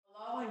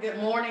Good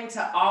morning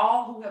to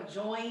all who have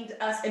joined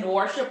us in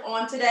worship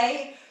on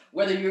today.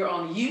 Whether you're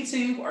on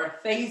YouTube or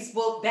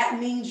Facebook,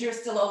 that means you're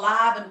still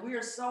alive, and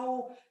we're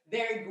so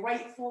very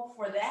grateful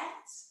for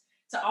that.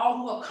 To all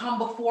who have come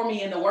before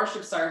me in the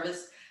worship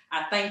service,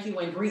 I thank you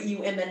and greet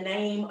you in the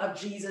name of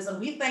Jesus.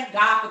 And we thank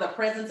God for the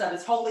presence of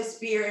His Holy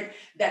Spirit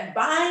that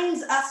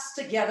binds us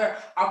together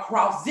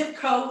across zip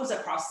codes,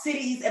 across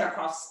cities, and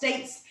across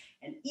states,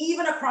 and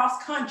even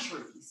across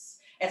countries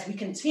as we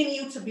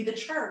continue to be the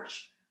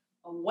church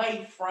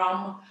away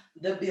from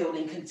the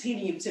building.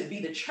 Continue to be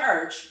the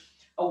church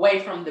away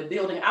from the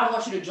building. I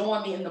want you to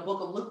join me in the book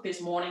of Luke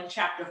this morning,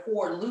 chapter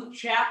 4. Luke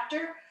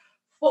chapter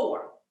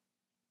 4.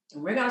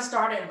 And we're going to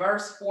start at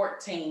verse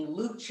 14.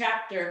 Luke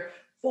chapter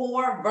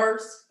 4,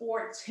 verse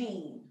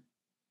 14.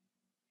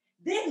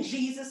 Then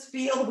Jesus,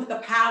 filled with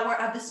the power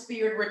of the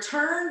Spirit,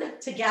 returned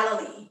to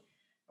Galilee.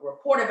 A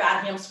report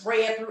about him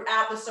spread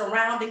throughout the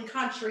surrounding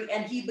country,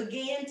 and he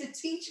began to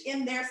teach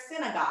in their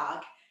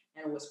synagogue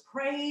and was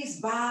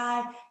praised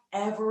by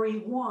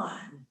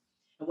everyone.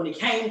 And when he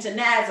came to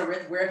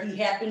Nazareth, where he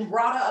had been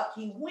brought up,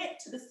 he went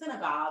to the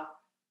synagogue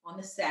on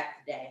the Sabbath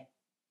day.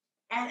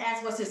 And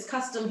as was his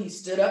custom, he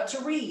stood up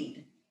to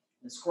read.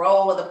 The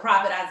scroll of the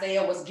prophet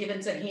Isaiah was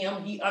given to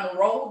him. He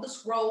unrolled the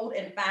scroll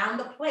and found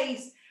the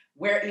place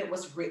where it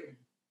was written,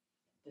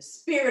 "The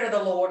Spirit of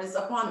the Lord is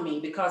upon me,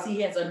 because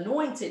he has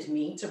anointed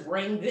me to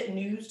bring good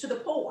news to the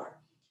poor.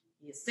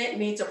 He has sent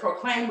me to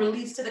proclaim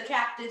release to the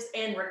captives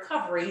and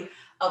recovery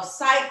of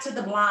sight to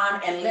the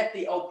blind, and let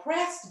the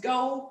oppressed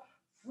go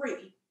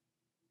free,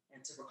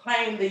 and to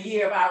proclaim the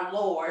year of our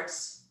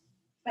Lord's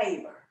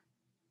favor."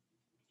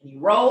 And he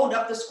rolled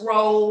up the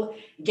scroll,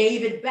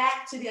 gave it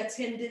back to the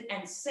attendant,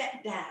 and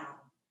sat down.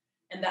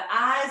 And the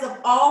eyes of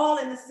all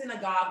in the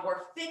synagogue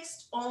were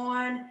fixed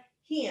on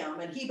him.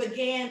 And he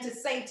began to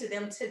say to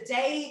them,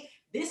 "Today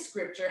this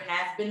scripture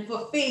has been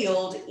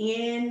fulfilled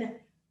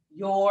in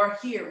your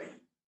hearing."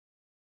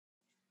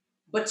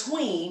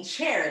 Between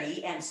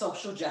charity and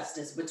social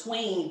justice.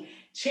 Between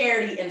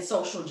charity and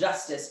social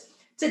justice.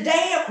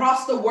 Today,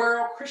 across the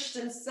world,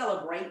 Christians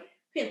celebrate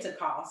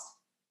Pentecost,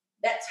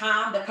 that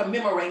time that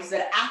commemorates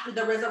that after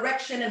the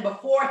resurrection and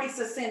before his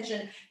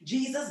ascension,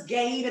 Jesus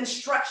gave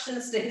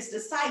instructions to his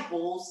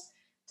disciples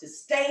to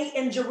stay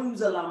in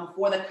Jerusalem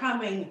for the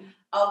coming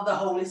of the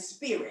Holy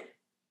Spirit.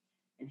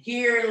 And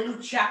here in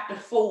Luke chapter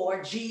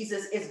 4,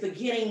 Jesus is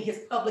beginning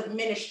his public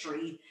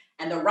ministry,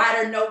 and the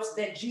writer notes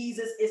that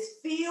Jesus is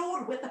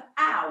filled with the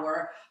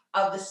power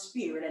of the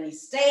Spirit, and he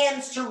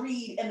stands to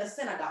read in the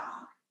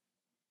synagogue.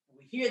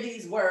 We hear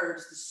these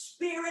words, "The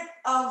Spirit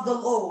of the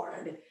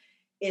Lord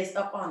is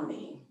upon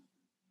me."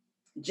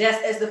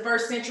 Just as the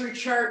first century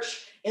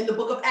church in the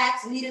book of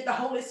Acts needed the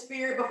Holy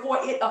Spirit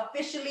before it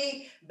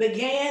officially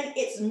began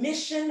its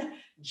mission,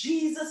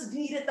 Jesus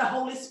needed the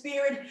Holy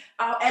Spirit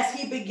as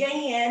he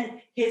began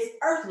his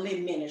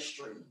earthly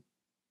ministry.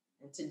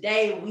 And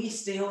today we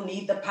still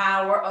need the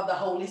power of the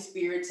Holy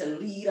Spirit to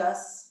lead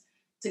us,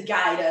 to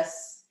guide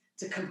us,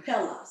 to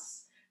compel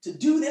us, to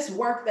do this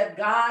work that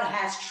God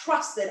has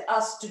trusted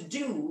us to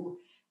do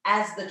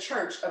as the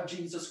church of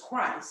Jesus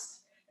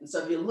Christ. And so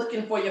if you're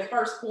looking for your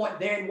first point,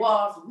 there it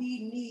was. We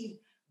need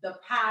the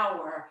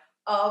power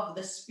of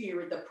the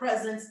Spirit, the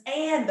presence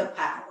and the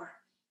power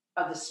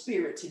of the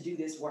Spirit to do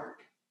this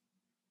work.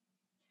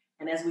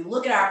 And as we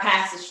look at our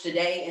passage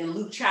today in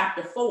Luke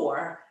chapter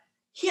 4,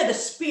 here the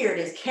Spirit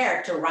is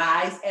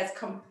characterized as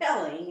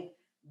compelling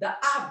the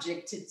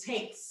object to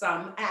take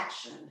some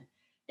action.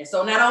 And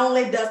so not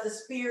only does the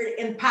Spirit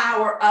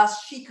empower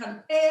us, she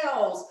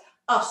compels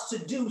us to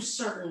do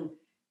certain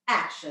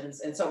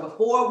actions. And so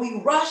before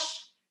we rush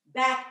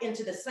back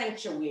into the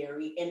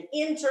sanctuary and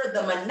enter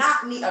the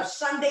monotony of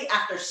Sunday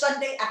after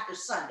Sunday after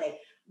Sunday,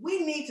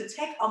 we need to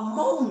take a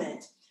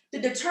moment to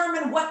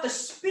determine what the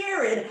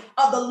Spirit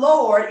of the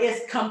Lord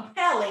is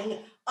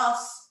compelling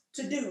us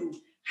to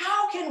do.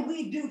 How can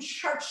we do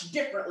church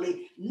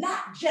differently?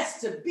 Not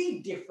just to be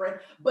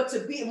different, but to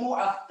be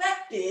more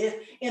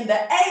effective in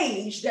the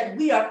age that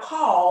we are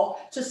called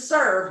to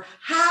serve.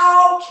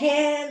 How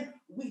can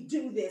we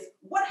do this?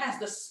 What has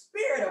the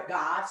Spirit of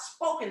God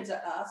spoken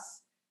to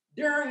us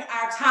during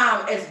our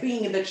time as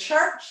being the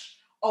church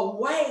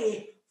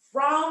away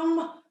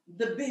from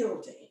the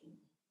building?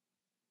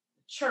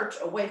 Church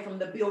away from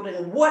the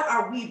building. What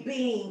are we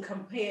being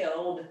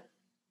compelled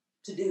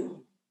to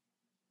do?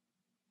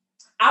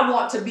 I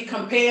want to be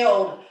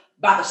compelled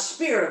by the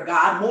Spirit of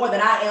God more than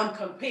I am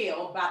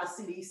compelled by the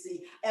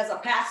CDC. As a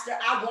pastor,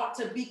 I want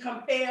to be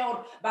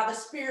compelled by the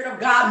Spirit of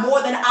God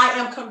more than I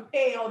am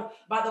compelled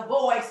by the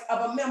voice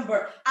of a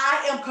member.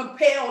 I am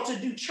compelled to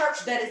do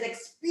church that is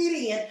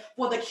expedient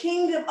for the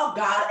kingdom of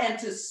God and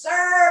to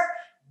serve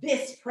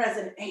this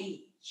present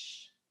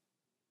age.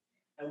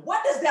 And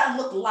what does that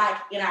look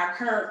like in our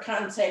current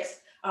context?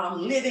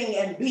 Living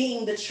and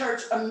being the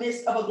church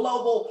amidst of a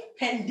global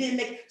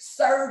pandemic,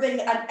 serving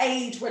an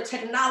age where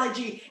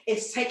technology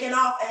is taking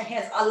off and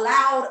has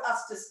allowed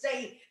us to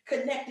stay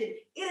connected.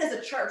 It is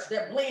a church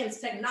that blends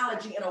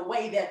technology in a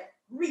way that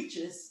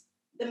reaches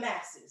the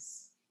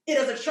masses. It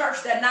is a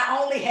church that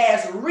not only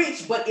has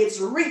reach, but its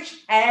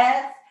reach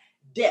has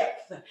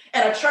depth.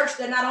 And a church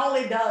that not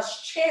only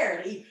does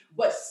charity,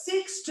 but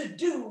seeks to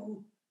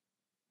do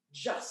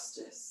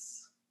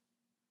justice.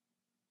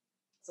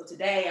 So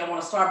today I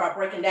want to start by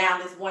breaking down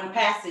this one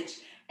passage,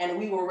 and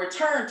we will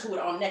return to it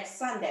on next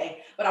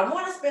Sunday. But I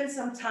want to spend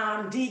some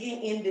time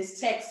digging in this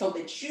text so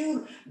that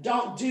you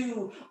don't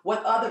do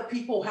what other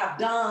people have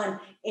done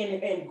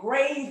in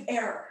grave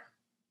error.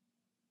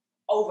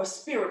 Over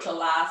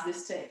spiritualize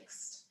this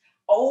text.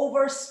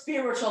 Over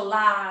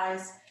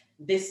spiritualize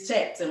this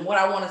text. And what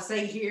I want to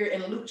say here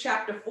in Luke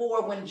chapter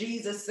 4, when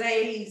Jesus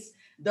says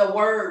the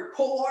word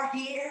poor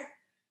here,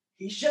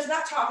 he's just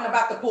not talking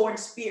about the poor in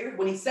spirit.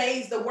 When he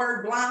says the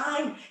word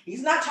blind,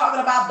 he's not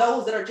talking about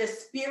those that are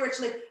just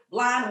spiritually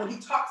blind. When he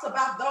talks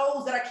about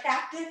those that are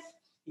captive,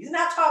 he's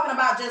not talking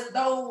about just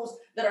those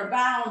that are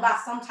bound by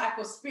some type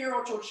of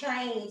spiritual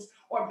chains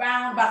or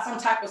bound by some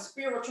type of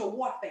spiritual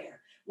warfare.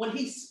 When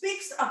he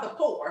speaks of the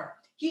poor,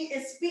 he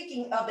is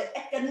speaking of the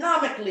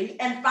economically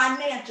and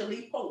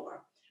financially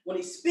poor. When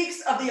he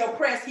speaks of the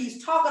oppressed,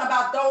 he's talking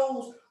about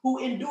those who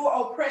endure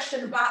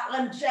oppression by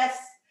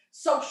unjust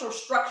social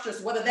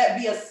structures, whether that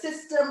be a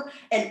system,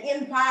 an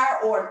empire,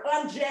 or an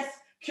unjust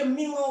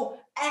communal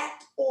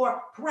act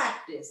or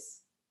practice.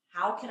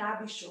 How can I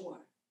be sure?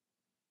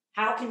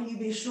 How can you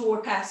be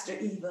sure, Pastor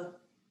Eva?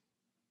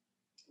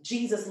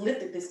 Jesus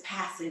lifted this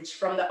passage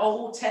from the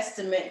Old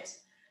Testament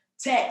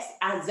text,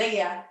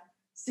 Isaiah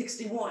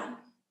 61.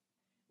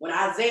 When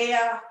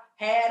Isaiah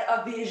had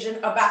a vision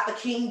about the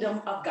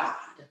kingdom of God,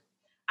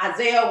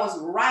 Isaiah was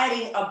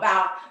writing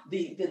about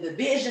the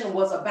vision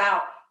was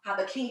about how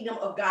the kingdom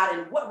of God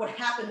and what would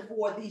happen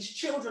for these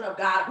children of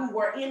God who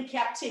were in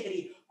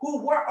captivity,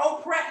 who were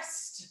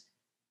oppressed.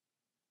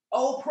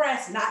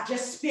 Oppressed, not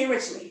just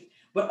spiritually,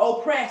 but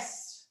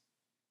oppressed.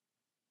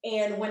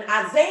 And when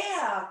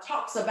Isaiah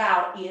talks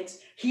about it,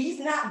 he's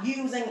not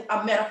using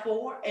a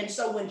metaphor. And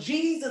so when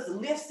Jesus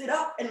lifts it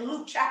up in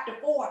Luke chapter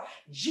 4,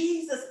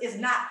 Jesus is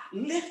not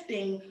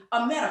lifting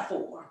a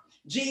metaphor.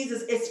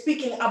 Jesus is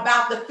speaking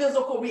about the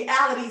physical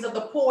realities of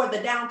the poor, the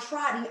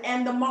downtrodden,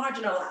 and the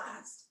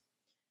marginalized.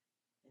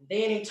 And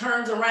then he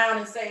turns around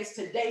and says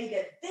today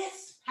that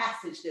this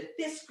passage, that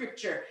this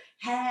scripture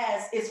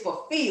is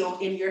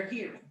fulfilled in your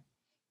hearing.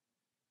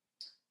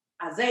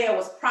 Isaiah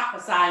was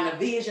prophesying a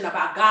vision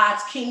about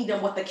God's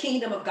kingdom, what the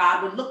kingdom of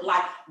God would look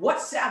like, what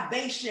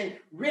salvation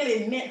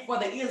really meant for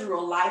the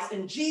Israelites.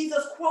 And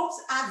Jesus quotes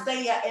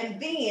Isaiah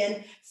and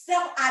then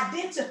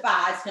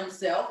self-identifies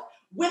himself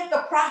with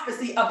the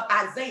prophecy of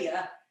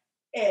Isaiah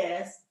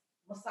as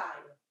Messiah.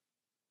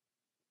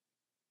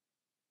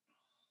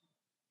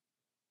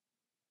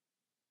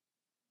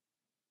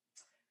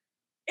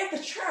 If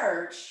the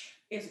church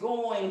is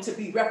going to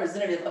be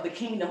representative of the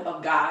kingdom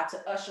of God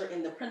to usher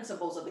in the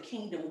principles of the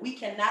kingdom, we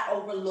cannot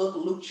overlook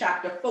Luke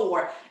chapter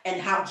 4 and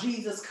how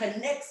Jesus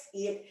connects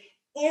it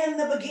in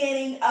the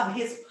beginning of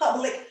his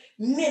public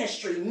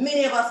ministry.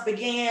 Many of us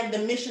began the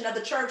mission of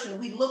the church, and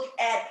we look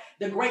at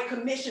the Great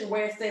Commission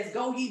where it says,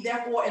 "Go ye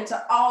therefore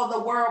into all the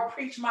world,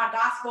 preach my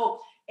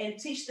gospel, and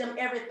teach them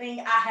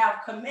everything I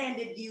have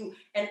commanded you,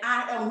 and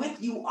I am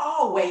with you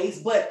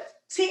always." But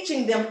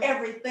teaching them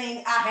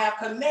everything I have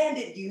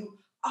commanded you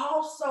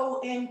also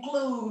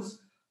includes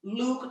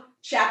Luke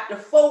chapter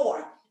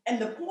 4.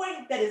 And the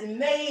point that is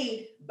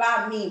made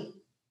by me,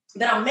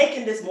 that I'm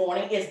making this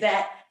morning, is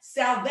that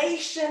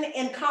salvation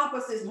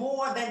encompasses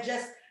more than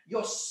just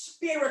your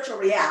spiritual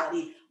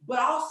reality, but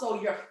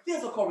also your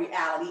physical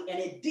reality, and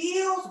it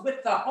deals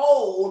with the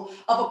whole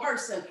of a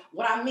person.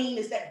 What I mean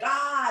is that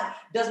God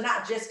does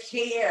not just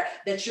care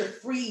that you're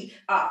free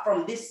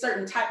from this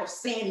certain type of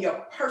sin in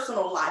your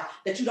personal life,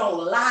 that you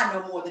don't lie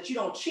no more, that you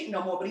don't cheat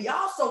no more, but he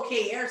also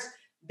cares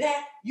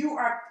that you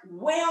are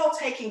well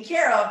taken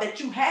care of, that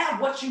you have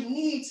what you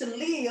need to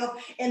live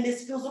in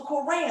this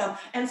physical realm.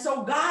 And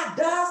so God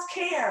does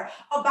care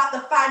about the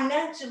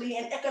financially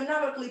and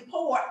economically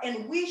poor,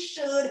 and we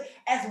should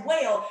as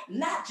well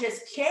not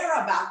just care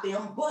about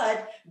them,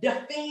 but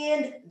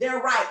defend their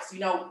rights. You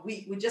know,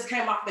 we just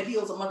came off the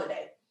heels of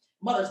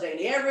Mother's Day, and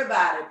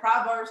everybody,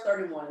 Proverbs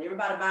 31,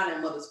 everybody buying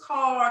their mother's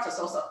cards. I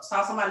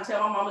saw somebody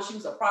tell my mama she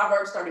was a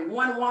Proverbs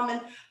 31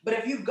 woman. But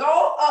if you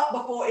go up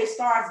before it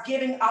starts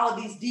giving all of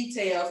these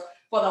details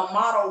for the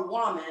model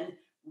woman,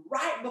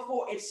 right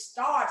before it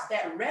starts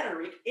that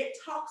rhetoric, it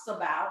talks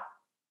about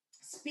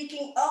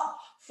speaking up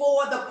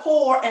for the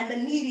poor and the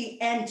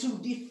needy and to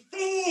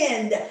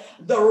defend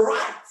the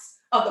rights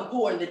of the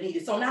poor and the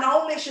needy. So not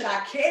only should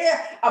I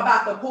care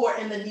about the poor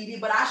and the needy,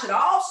 but I should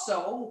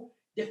also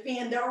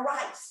defend their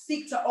rights,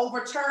 seek to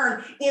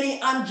overturn any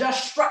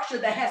unjust structure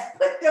that has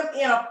put them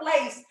in a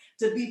place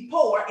to be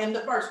poor in the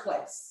first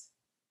place.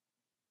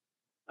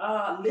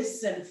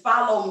 Listen,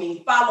 follow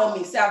me.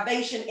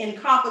 Salvation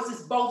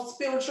encompasses both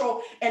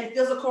spiritual and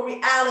physical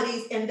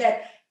realities, in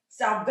that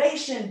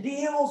salvation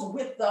deals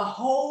with the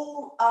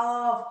whole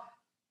of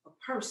a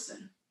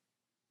person.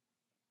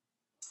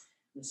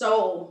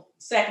 So,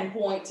 second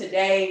point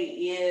today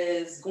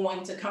is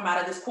going to come out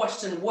of this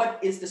question: what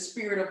is the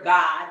Spirit of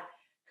God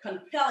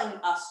compelling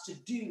us to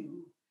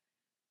do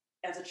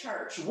as a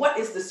church? What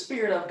is the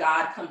Spirit of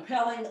God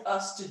compelling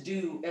us to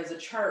do as a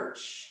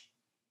church?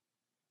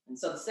 And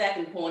so the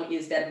second point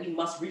is that we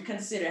must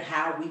reconsider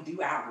how we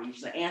do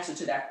outreach. The answer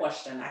to that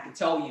question, I can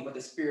tell you what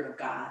the Spirit of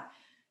God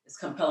is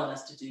compelling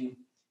us to do.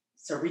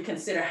 So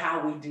reconsider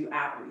how we do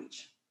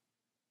outreach.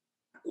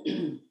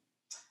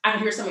 I can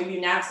hear some of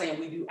you now saying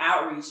we do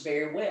outreach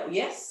very well.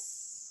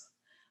 Yes.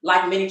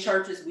 Like many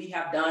churches, we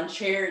have done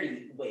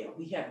charity well.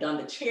 We have done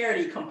the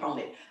charity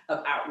component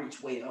of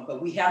outreach well,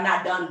 but we have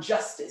not done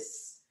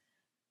justice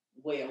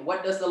well.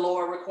 What does the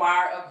Lord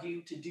require of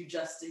you to do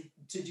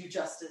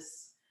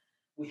justice?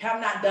 We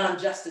have not done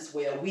justice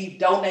well. We've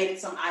donated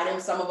some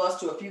items, some of us,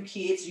 to a few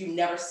kids you've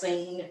never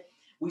seen.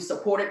 We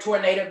supported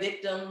tornado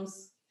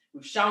victims.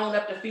 We've shown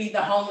up to feed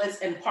the homeless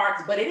in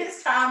parks, but it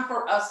is time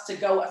for us to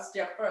go a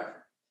step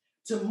further,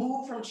 to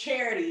move from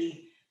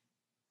charity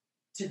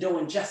to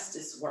doing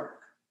justice work.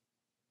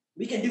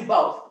 We can do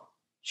both,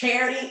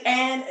 charity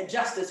and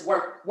justice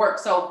work.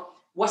 So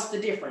what's the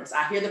difference?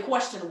 I hear the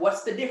question,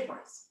 what's the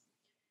difference?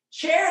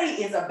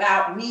 Charity is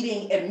about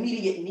meeting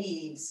immediate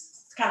needs.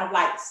 It's kind of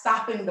like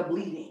stopping the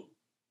bleeding,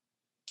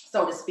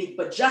 so to speak.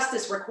 But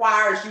justice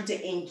requires you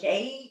to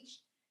engage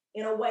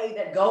in a way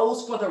that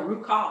goes for the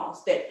root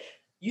cause, that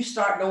you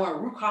start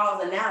doing root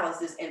cause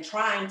analysis and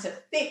trying to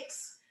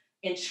fix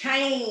and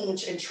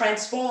change and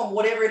transform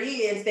whatever it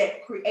is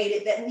that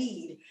created that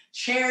need.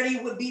 Charity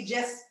would be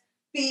just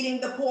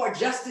feeding the poor.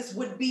 Justice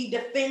would be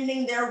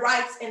defending their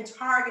rights and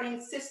targeting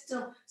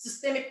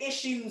systemic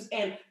issues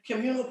and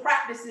communal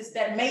practices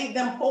that made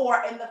them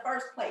poor in the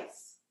first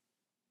place.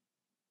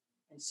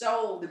 And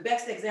so the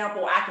best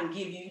example I can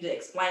give you to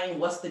explain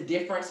what's the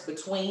difference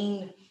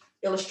between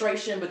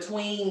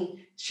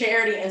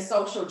charity and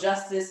social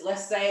justice.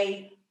 Let's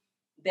say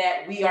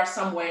that we are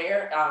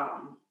somewhere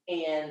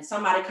and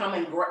somebody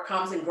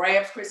comes and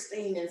grabs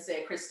Christine and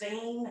said,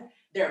 Christine,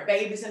 there are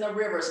babies in the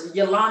river.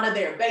 Yolanda,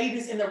 there are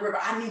babies in the river.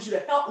 I need you to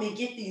help me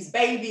get these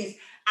babies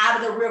out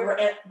of the river.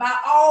 And by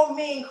all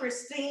means,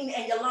 Christine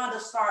and Yolanda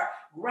start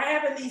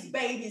grabbing these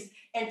babies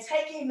and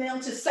taking them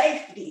to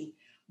safety.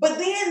 But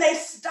then they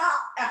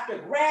stop after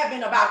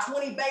grabbing about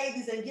 20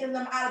 babies and getting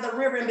them out of the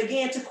river and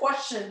began to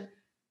question,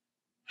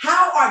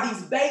 how are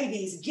these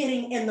babies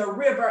getting in the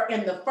river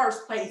in the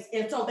first place?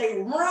 And so they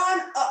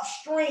run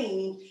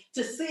upstream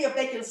to see if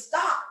they can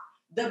stop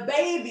the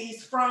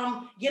babies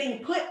from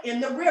getting put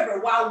in the river,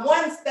 while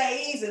one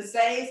stays and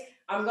says,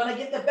 I'm going to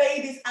get the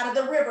babies out of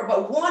the river.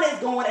 But one is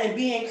going and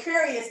being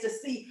curious to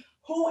see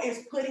who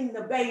is putting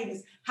the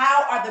babies.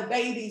 How are the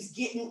babies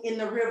getting in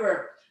the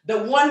river?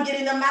 The one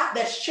getting them out,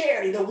 that's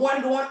charity. The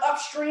one going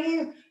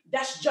upstream,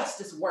 that's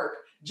justice work.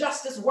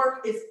 Justice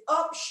work is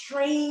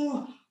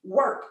upstream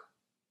work.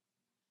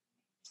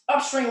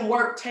 Upstream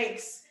work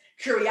takes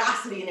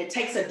curiosity, and it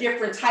takes a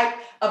different type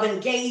of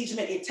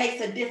engagement. It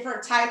takes a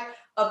different type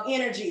of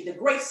energy. The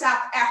great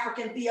South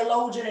African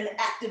theologian and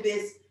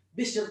activist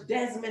Bishop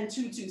Desmond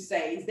Tutu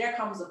says, there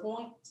comes a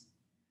point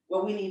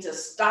where we need to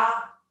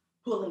stop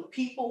pulling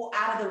people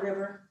out of the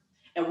river,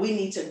 and we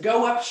need to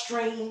go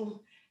upstream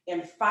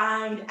and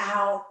find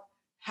out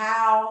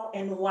how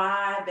and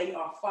why they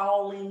are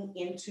falling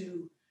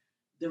into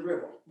the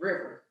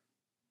river.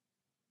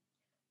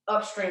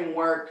 Upstream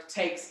work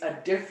takes a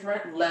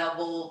different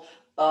level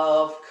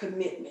of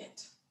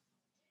commitment.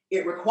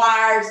 It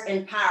requires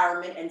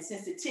empowerment and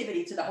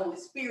sensitivity to the Holy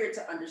Spirit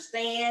to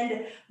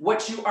understand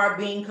what you are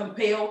being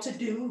compelled to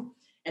do.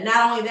 And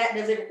not only that,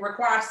 does it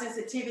require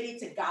sensitivity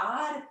to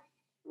God, it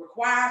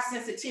requires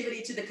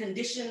sensitivity to the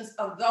conditions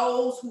of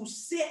those who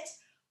sit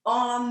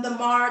on the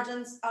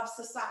margins of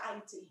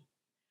society.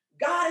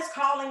 God is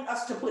calling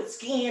us to put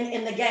skin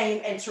in the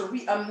game and to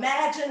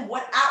reimagine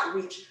what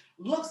outreach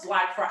looks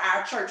like for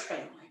our church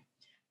family,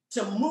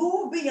 to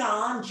move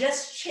beyond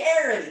just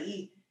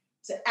charity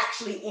to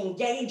actually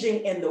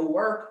engaging in the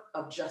work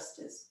of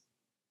justice.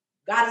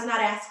 God is not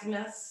asking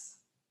us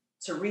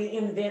to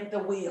reinvent the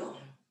wheel.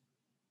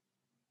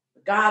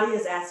 God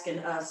is asking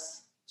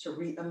us to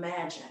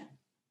reimagine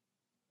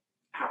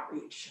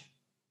outreach.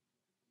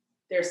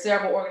 There are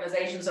several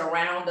organizations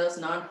around us,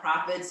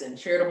 nonprofits and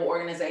charitable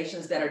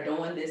organizations that are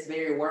doing this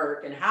very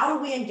work. And how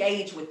do we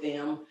engage with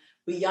them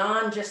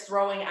beyond just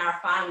throwing our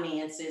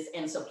finances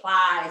and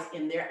supplies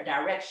in their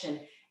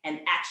direction and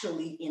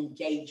actually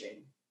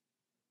engaging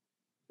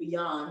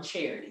beyond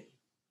charity?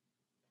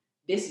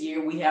 This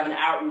year, we have an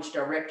outreach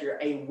director,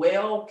 a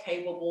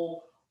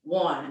well-capable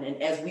one.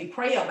 And as we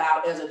pray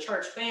about as a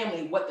church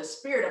family, what the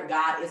Spirit of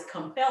God is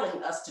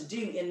compelling us to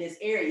do in this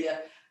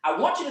area, I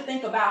want you to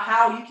think about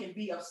how you can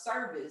be of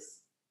service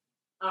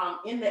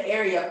in the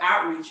area of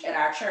outreach at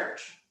our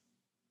church.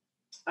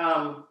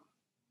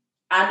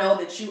 I know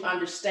that you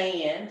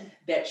understand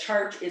that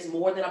church is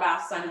more than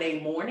about Sunday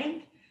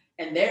morning.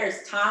 And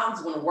there's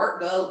times when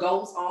work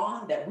goes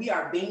on that we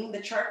are being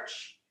the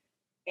church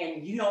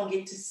and you don't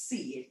get to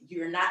see it.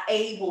 You're not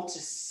able to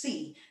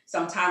see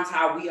sometimes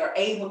how we are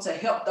able to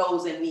help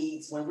those in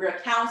needs. When we're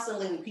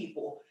counseling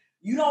people,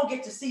 you don't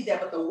get to see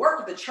that, but the work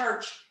of the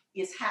church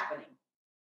is happening.